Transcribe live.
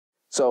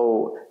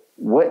So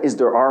what is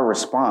our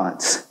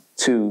response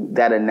to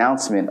that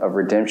announcement of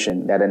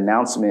redemption, that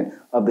announcement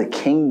of the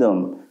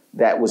kingdom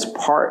that was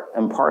part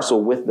and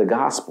parcel with the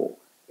gospel?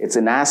 It's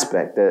an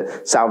aspect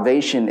that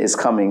salvation is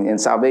coming.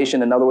 And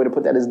salvation, another way to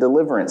put that is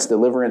deliverance.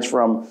 Deliverance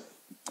from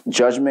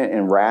judgment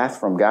and wrath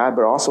from God,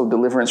 but also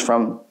deliverance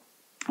from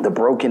the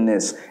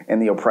brokenness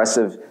and the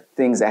oppressive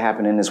things that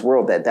happen in this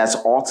world. That's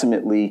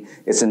ultimately,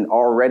 it's an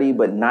already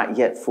but not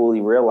yet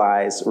fully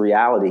realized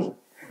reality.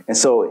 And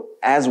so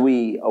as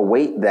we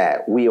await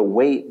that, we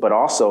await, but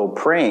also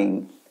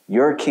praying,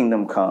 your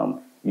kingdom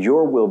come,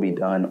 your will be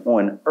done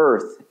on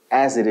earth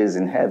as it is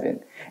in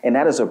heaven. And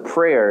that is a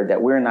prayer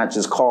that we're not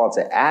just called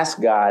to ask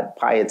God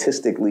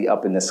pietistically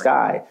up in the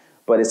sky,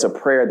 but it's a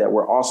prayer that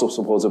we're also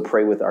supposed to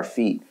pray with our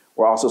feet.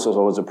 We're also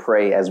supposed to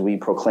pray as we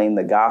proclaim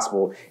the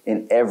gospel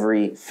in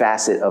every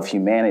facet of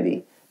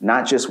humanity,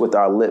 not just with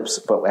our lips,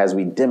 but as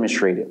we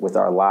demonstrate it with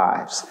our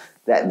lives.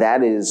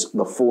 That is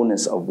the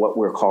fullness of what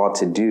we're called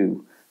to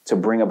do, to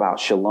bring about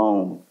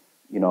shalom,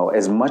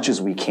 as much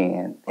as we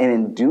can. And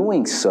in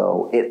doing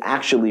so, it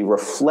actually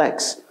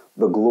reflects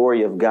the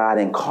glory of God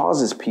and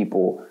causes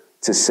people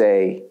to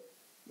say,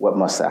 what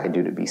must I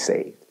do to be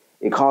saved?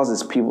 It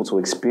causes people to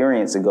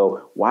experience and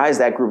go, why is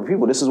that group of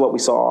people? This is what we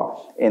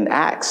saw in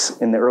Acts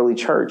in the early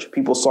church.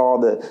 People saw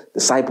the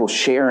disciples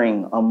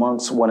sharing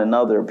amongst one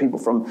another, people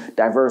from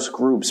diverse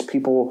groups,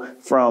 people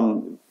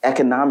from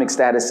economic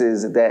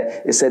statuses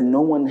that it said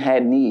no one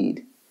had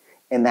need.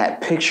 And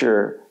that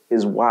picture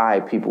is why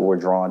people were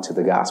drawn to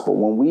the gospel.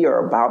 When we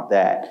are about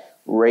that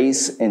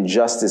race and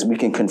justice, we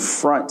can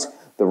confront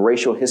the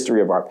racial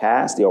history of our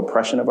past, the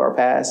oppression of our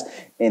past,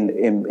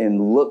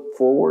 and look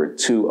forward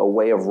to a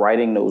way of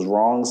righting those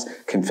wrongs,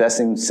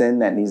 confessing sin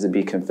that needs to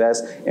be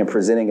confessed, and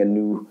presenting a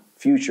new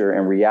future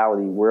and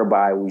reality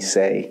whereby we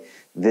say,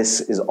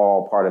 this is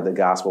all part of the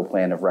gospel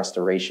plan of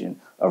restoration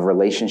of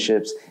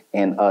relationships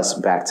and us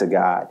back to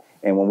God.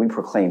 And when we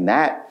proclaim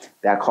that,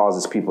 that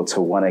causes people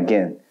to, once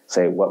again,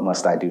 say, what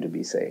must I do to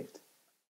be saved?